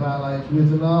good bit about Lakeland is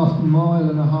the last mile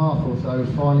and a half or so is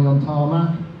finally on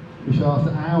tarmac, which after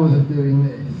hours of doing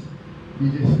this, you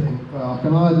just think, well, I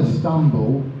can either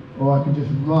stumble or I can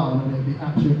just run and it'd be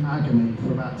absolute agony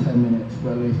for about 10 minutes,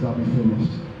 but at least I'll be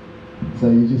finished. So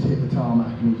you just hit the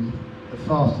tarmac and you just, as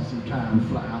fast as you can,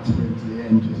 flat out sprint to the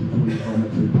end just before you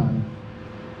vomit through pain.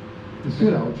 It's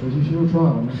good ultras, you should all try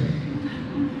one.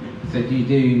 so do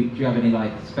you have any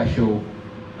like special,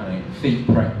 I don't know, feet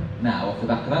prep now off the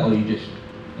back of that, or you just,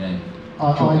 you know,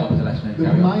 chalk it up as a lesson and the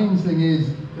carry on? main thing is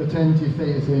attend to your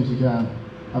feet as soon as you can.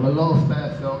 Have a lot of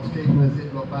spare socks, keep them in a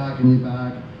Ziploc bag in your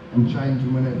bag, and change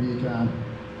them whenever you can.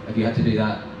 Have you had to do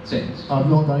that since? I've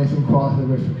not done anything quite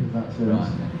horrific as that since. Right,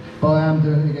 okay. But I am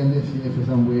doing it again this year for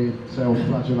some weird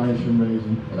self-flagellation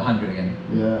reason. With 100 again?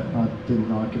 Yeah, I didn't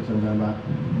like it, so I'm going back.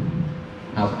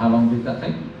 How long did that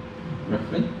take,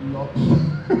 roughly? Lots.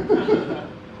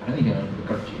 I don't think anyone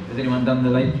begrudged you. Has anyone done the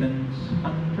Lakelands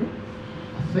 100?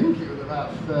 I think it was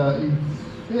about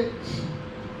 36,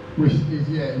 which is,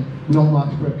 yeah, not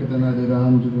much quicker than I did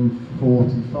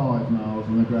 145 miles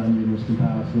on the Grand Universe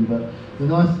comparison. But the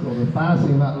nice, or the bad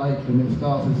thing about Lakeland, it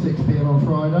starts at 6 p.m. on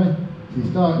Friday. So you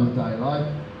start in the daylight,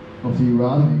 obviously you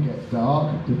run, it gets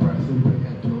dark, depressing, put your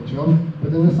head torch on,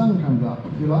 but then the sun comes up.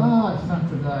 You're like, it's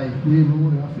Saturday, new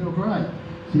morning, I feel great.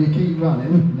 So you keep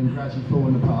running, and then gradually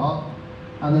falling apart.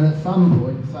 And then at some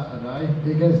point, Saturday,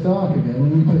 it gets dark again,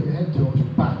 and you put your head torch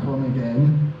back on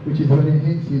again, which is when it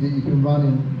hits you that you can run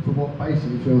in for what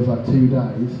basically feels like 2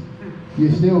 days.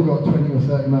 You've still got 20 or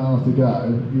 30 miles to go,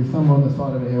 you're somewhere on the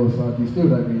side of a hillside, you still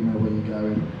don't really know where you're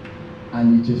going,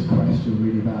 and you just question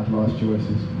really bad life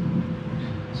choices.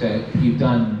 So you've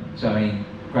done, so I mean,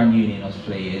 Grand Union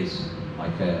obviously is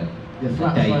like a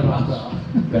flat's day so much plus.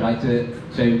 better. But like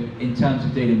so in terms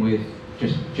of dealing with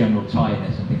just general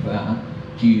tiredness and things like that,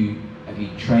 have you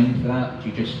trained for that? Do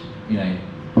you just, you know,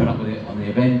 put up with it on the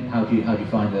event? How do you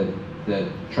find the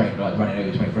train, like running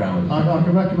over 24 hours? I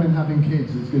can recommend having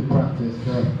kids as good practice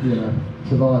for, you know,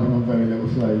 surviving on very little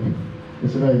sleep.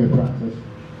 It's a very good practice.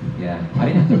 Yeah, I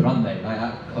didn't have to run though. Like,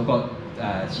 I've got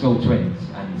small twins,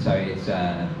 and so it's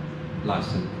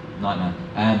life's a nightmare.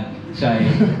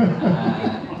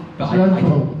 But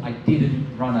I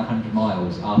didn't run 100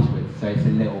 miles afterwards, so it's a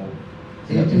little.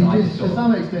 To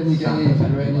some extent you get used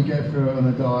to it and you get through it on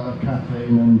a diet of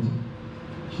caffeine and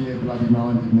sheer bloody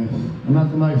mindedness. And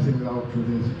that's the most thing with ultras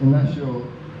is unless you're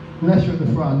at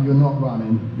the front, you're not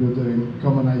running, you're doing a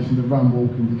combination of run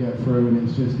walking to get through, and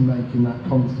it's just making that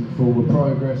constant forward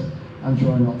progress and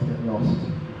trying not to get lost.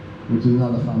 Which is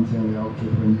another fun thing with the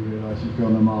ultras when you realise you've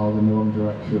gone a mile in the wrong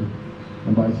direction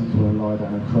and basically just want to lie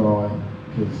down and cry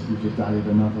because you've just added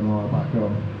another mile back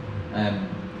on.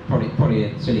 Probably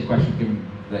a silly question given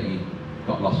that you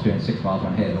got lost doing 6 miles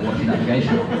around here, but what's your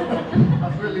navigation?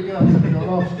 That's really good, I got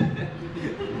lost.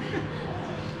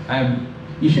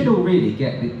 You should all really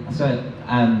get I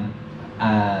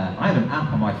have an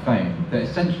app on my phone that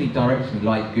essentially directs me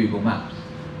like Google Maps.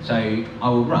 So I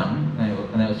will run and it will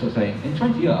sort of say, in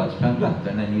 20 yards turn left,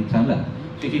 and then you turn left.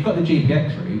 So if you've got the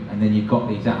GPX route and then you've got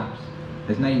these apps,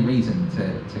 there's no reason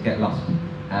to get lost.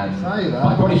 Say that.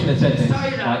 I probably should have said this Say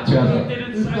like that, 2 hours but ago. you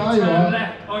didn't say turn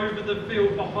left over the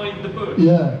field behind the bush.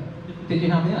 Yeah. Did you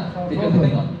have the app? No Did you have the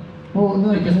thing problem. on? Well, no,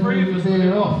 Because because three of you us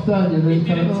veer off, don't you? He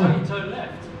Then didn't turn say on. turn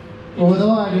left. Well, with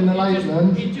I had in the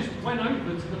Lakelands. He just went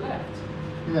over to the left.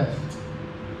 Yes.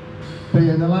 But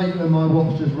yeah, in the Lakeland, my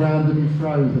watch just randomly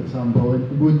froze at some point.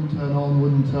 It wouldn't turn on,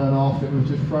 wouldn't turn off. It was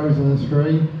just frozen on the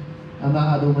screen, and that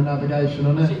had all my navigation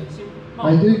on it.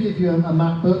 They do give you a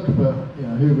map book, but you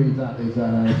know who reads that these days?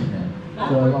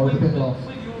 So I was a bit lost.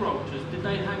 With your ultras, did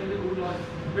they hang little like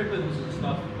ribbons and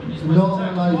stuff when you're Not supposed to turn?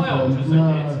 on My Lakeland, ultras no.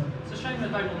 are kids. It's a shame they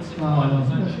don't want 6 Oh, miles.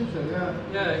 they should do,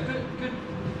 yeah. Yeah, good.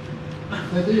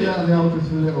 They do that on the ultras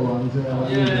for the little ones, yeah.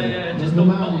 Like Yeah, just the not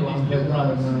mountain on ones, these they little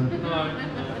don't. runs. No.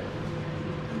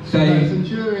 So,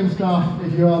 Centurion stuff,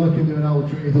 if you are looking to do an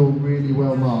ultra, is all really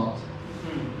well marked.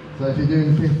 So if you're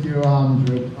doing 50 or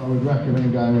 100, I would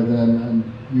recommend going with them, and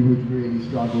you would really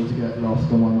struggle to get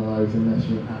lost on one of those unless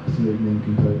you're an absolute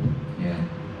nincompoop. yeah,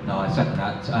 no, I second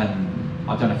that.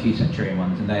 I've done a few Centurion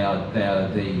ones, and they are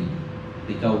the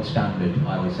gold standard.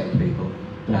 I always say to people,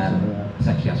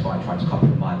 Essentially, that's why I tried to copy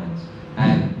from Ireland's.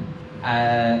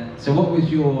 So what was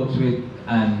your,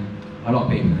 a lot of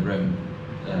people in the room,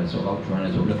 sort of ultra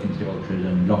runners or looking to do ultras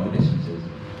and longer distances.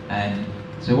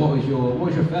 So what was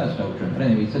your first ultra? I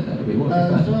don't think we said that, did we? What was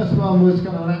your the first one was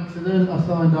kind of an accident. I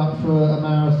signed up for a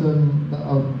marathon that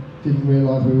I didn't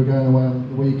realise we were going away on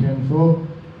the weekend for.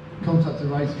 Contacted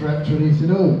the race director and he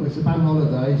said, oh, it's a bank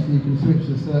holiday, so you can switch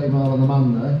to 30 mile on the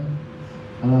Monday.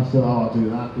 And I said, oh, I'll do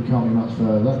that, we can't be much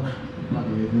further.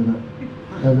 Bloody isn't it?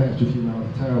 Those extra few miles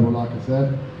are terrible, like I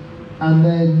said. And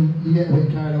then you get a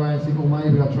bit carried away and think, well,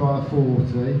 maybe I'll try a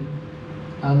 40.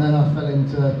 And then I fell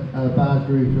into a bad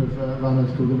group of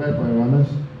runners called the Redway runners.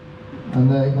 And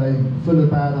they're full of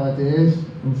bad ideas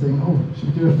and think, oh,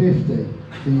 should we do a 50?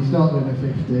 So you start doing a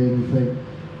 50 and you think,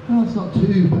 oh, it's not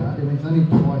too bad. I mean, it's only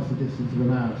twice the distance of a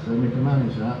marathon, we can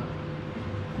manage that.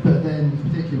 But then,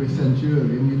 particularly with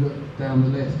Centurion, you look down the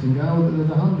list and go, oh, there's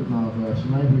a 100-mile version,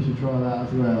 maybe we should try that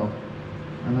as well.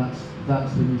 And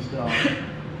that's when you start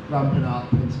ramping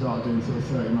up and start doing sort of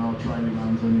 30-mile training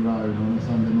runs on your own on a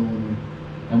Sunday morning.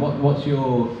 And what's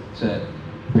your, to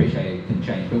appreciate it can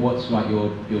change, but what's like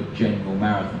your general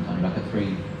marathon time, like a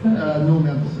 3? Normally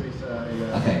under 3:30,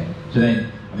 yeah. Okay, so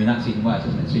then, I mean, that's even worse,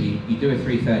 isn't it? So you do a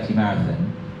 3:30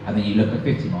 marathon, and then you look at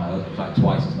 50 miles, which is like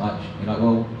twice as much. You're like,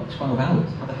 well, I've got 12 hours.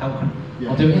 How the hell can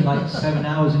I'll do it in like 7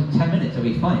 hours and 10 minutes, I'll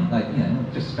be fine. Like, you know,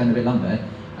 just spend a bit longer,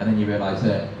 and then you realise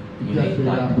that you need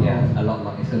like, a lot,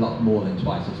 like it's a lot more than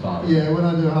twice as far. Yeah, when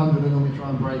I do 100, I normally try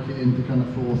and break it into kind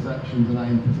of 4 sections and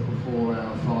aim for sort of 4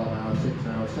 hours, 5 hours, 6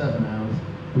 hours, 7 hours,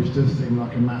 which does seem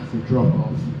like a massive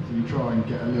drop-off. So you try and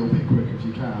get a little bit quicker if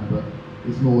you can, but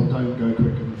it's more don't go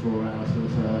quicker than 4 hours for the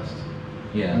first.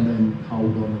 Yeah. And then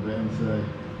hold on a bit and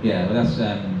see. Yeah, well that's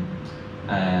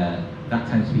that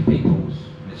tends to be people's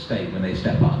mistake when they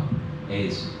step up.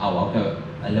 Is I'll go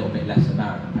a little bit less than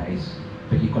marathon pace,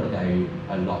 but you've got to go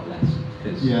a lot less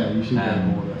because you should go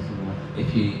more or less than that.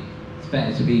 It's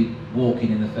better to be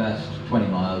walking in the first 20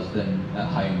 miles than at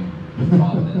home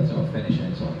rather than sort of finishing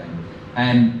it sort of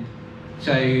thing.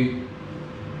 So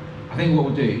I think what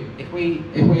we'll do if we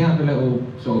have a little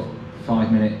sort of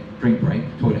 5-minute drink break,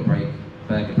 toilet break,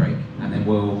 burger break, and then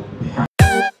we'll crack.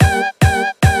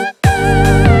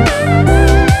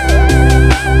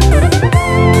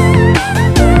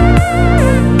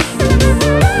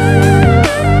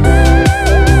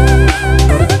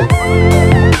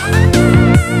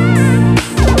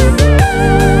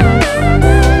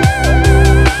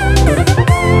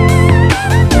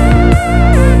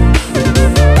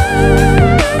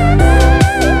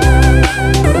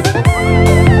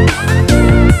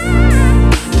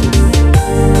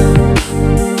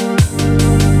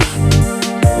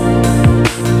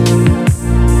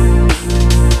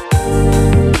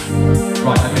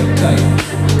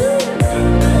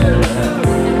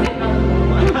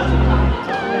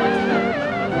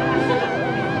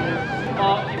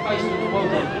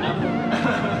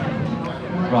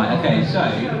 Right, okay, so,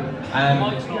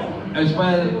 as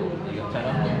well... You got to turn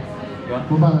off?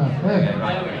 Go on? Okay,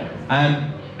 right.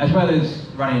 As well as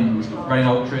running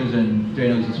ultras and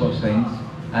doing all these sorts of things,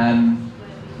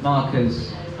 Mark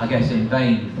has, I guess in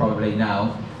vain probably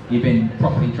now, you've been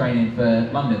properly training for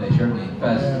London this year, haven't you?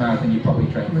 First marathon you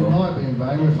probably trained for. It might be in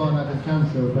vain, we'll find out if it's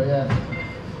cancelled, but yeah.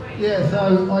 Yeah,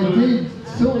 so I did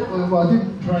I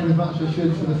didn't train as much as I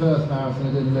should for the first marathon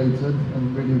I did in Luton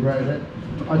and really regretted it.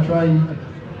 I trained a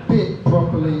bit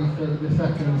properly for the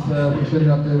second and third, which I ended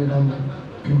up doing on the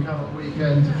concurrent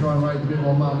weekend to try and raise a bit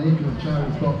more money because it's a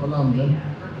charity spot for London.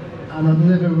 And I've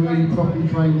never really properly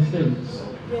trained since.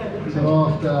 So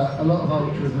after a lot of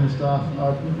ultras and stuff, I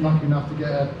was lucky enough to get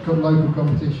a local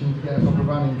competition to get a proper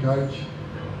running coach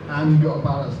and got a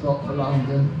ballot stop for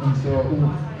London and thought,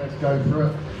 oh, let's go for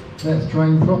it. Let's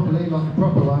train properly, like a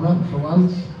proper runner for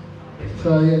once.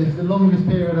 So yeah, this is the longest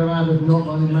period I've had of not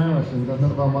running marathons. I've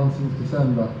not run one since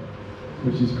December,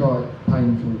 which is quite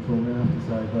painful for me, I have to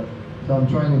say. But so I'm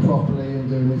training properly and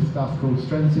doing this stuff called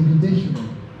strength and conditioning.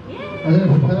 I don't know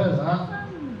if you've heard that.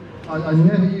 I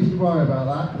never used to worry about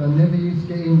that, but I never used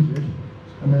to get injured.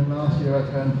 And then last year I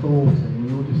turned 40 and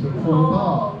you all just sort of fall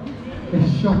apart.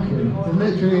 It's shocking. It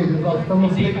literally is. It's like someone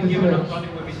flipped the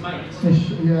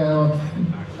switch.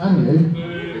 And you.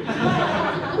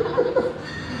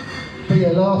 But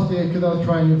yeah, last year, because I was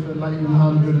training for Leighton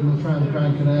 100 in the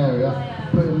Trans-Gran Canaria,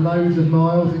 put in loads of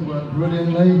miles, it worked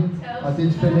brilliantly. I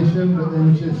did finish them, but then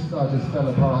I just fell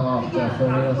apart after, so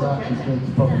I realised I actually need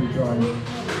to properly train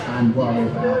and worry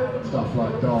about stuff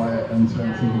like diet and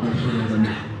strength and conditioning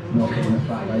and not getting a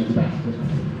fat age bastard.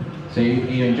 So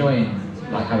you're enjoying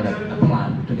like having a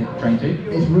plan to get trained to?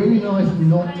 It's really nice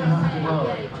not to have to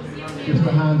worry. just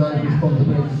to hand over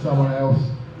responsibility to someone else,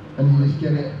 and you just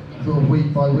get it sort of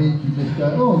week by week. You just go,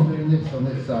 oh, I'm doing this on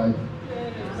this side,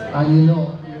 and you're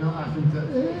not having to.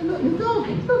 Look, your dog,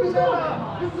 look at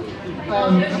that.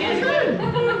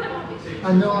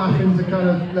 And not having to kind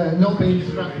of not being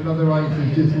distracted with other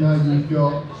races. Just know you've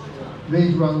got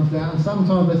these runs down.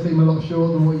 Sometimes they seem a lot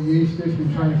shorter than what you used to if you've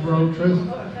been training for ultras,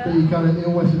 but you kind of, it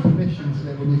almost a permission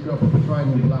slip when you've got a proper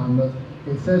training plan that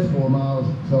it says 4 miles,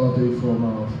 so I'll do 4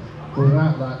 miles.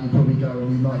 Without that, you probably go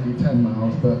and you might do 10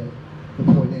 miles, but the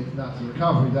point is that's a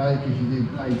recovery day because you did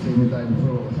 18 the day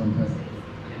before or something.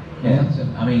 Yeah, so,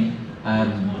 I mean, I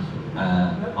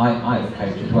have a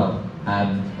coach as well.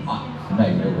 For no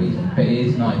real reason, but it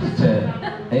is nice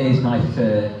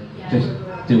to just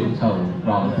do what's told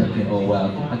rather than thinking, oh well,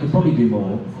 I could probably do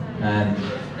more.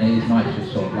 It is nice to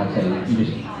just sort of, like I say, you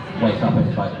just wake up and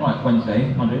it's like, right,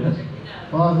 Wednesday, I'm doing this.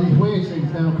 Well, I have these weird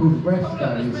things now called rest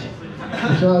days, which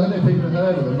I don't know if people have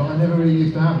heard of them, but I never really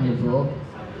used to have them before.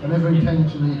 I never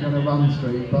intentionally kind of run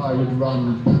street, but I would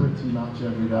run pretty much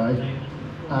every day.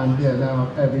 And yeah,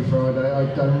 now every Friday I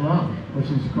don't run, which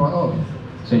is quite odd.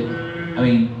 So, I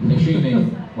mean,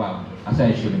 assuming, well, I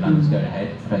say assuming London's going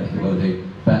ahead, I don't think it will do,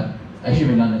 but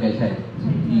assuming London goes ahead,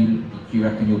 do you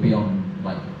reckon you'll be on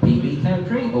like PB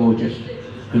territory or just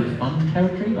good fun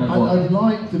territory? I'd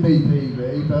like to be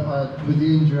PB, but with the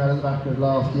injury out of the back of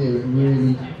last year, it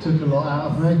really took a lot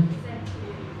out of me.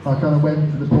 I kind of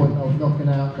went to the point I was knocking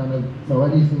out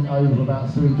anything over about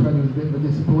 320 was a bit of a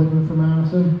disappointment for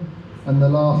marathon. And the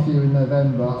last year in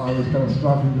November, I was kind of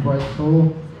struggling to break 4,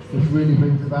 which really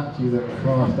brings it back to you that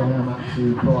Christ, I am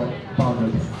actually quite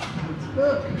buggered.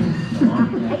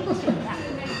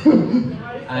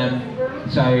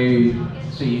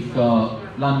 So you've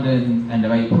got London end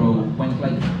of April. When's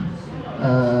late?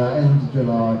 End of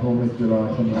July or mid-July,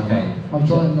 something like that. I'm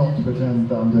trying not to pretend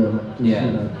that I'm doing it. Just,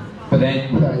 yeah. But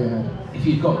then, without your head. if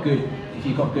you've got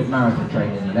good marathon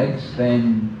training in the legs,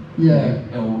 then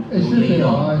it'll should lead be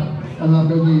on. alright. And I've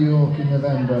got New York in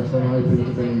November, so I'm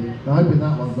hoping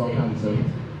that one's not cancelled.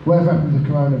 Whatever happens with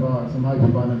coronavirus, I'm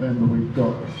hoping by November we've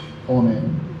got on it.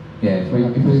 Yeah, if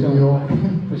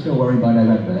we're still worried by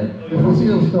November, then if we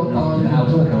still stop the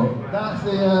house record. That's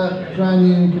the Grand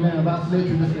Union Canal, that's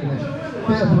literally the finish.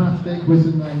 Bit of plastic with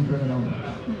some names written on.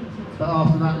 But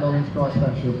after that long, it's quite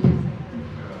special.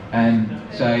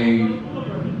 So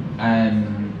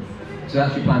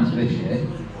that's your plans for this year.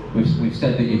 We've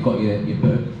said that you've got your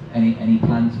book. Any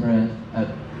plans for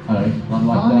one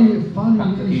like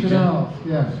Funny you should ask,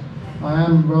 yes. I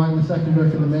am writing the second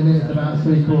book in a minute, it's about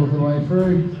 3/4 of the way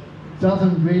through.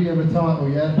 Doesn't really have a title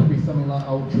yet, probably something like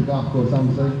Ultra Duck or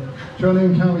something. Trying to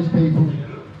encourage people,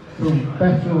 for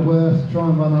better or worse, to try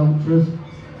and run ultras.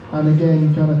 And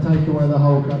again, kind of take away the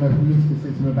whole kind of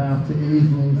mysticism about it. It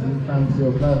isn't anything fancy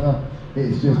or clever,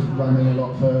 it's just running a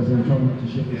lot further and trying not to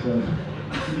shit yourself.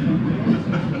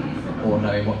 Or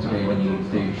knowing what to do when you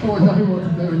do. Or knowing what to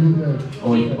do when you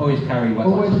do. Always carry wet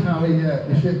wipes. Always carry,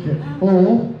 the shit kit.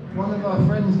 Or, one of our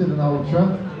friends did an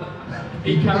ultra.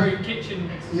 He carried kitchen.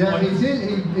 Yeah, he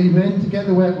did. He meant to get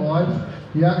the wet wipes.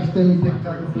 He accidentally picked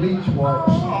up the bleach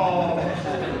wipes.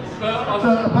 So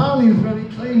apparently he was very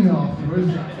clean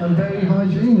afterwards and very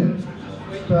hygienic.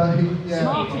 But he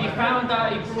found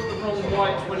out he brought the wrong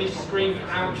wipes when he screamed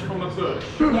ouch from a bush.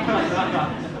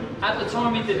 At the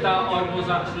time he did that, I was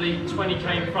actually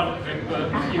 20k in front of him,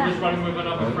 but he was running with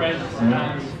another friend.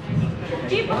 And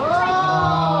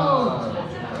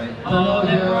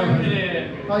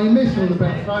oh, you missed all the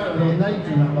best photos of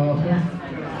Napton in that last one.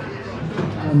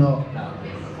 Or not?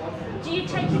 Do you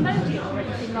take emojis or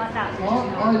anything like that?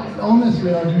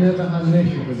 Honestly, I've never had an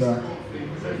issue with that.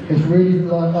 It's really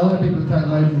like other people take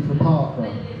emojis for park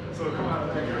run.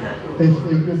 It's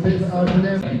a bit. I've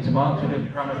never. Thank you to Mark for the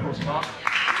round of applause, Mark.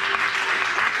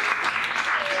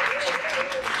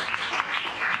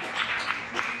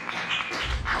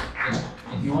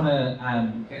 If you want to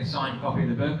get a signed copy of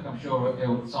the book, I'm sure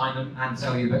he'll sign them and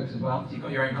sell you the books as well. If you've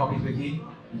got your own copies with you,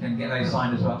 you can get those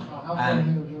signed as well.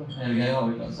 There we go. Oh,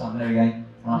 we've got some. There we go. If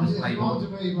you want to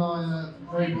read my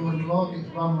very boring blog, it's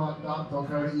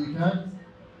runlikeduck.co.uk.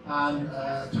 And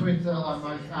Twitter, I'm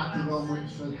most active on,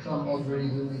 which for some odd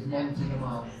reason is Monty the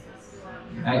Mark.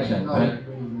 Excellent. No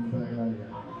reason, but there you go.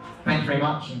 Thanks very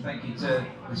much, and thank you to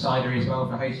the Cidery as well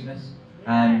for hosting us.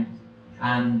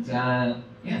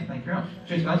 Yeah, thank you very much.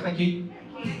 Cheers, guys. Thank you.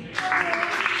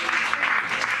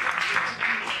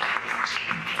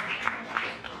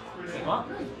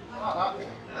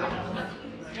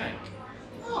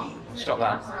 Stop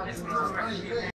that.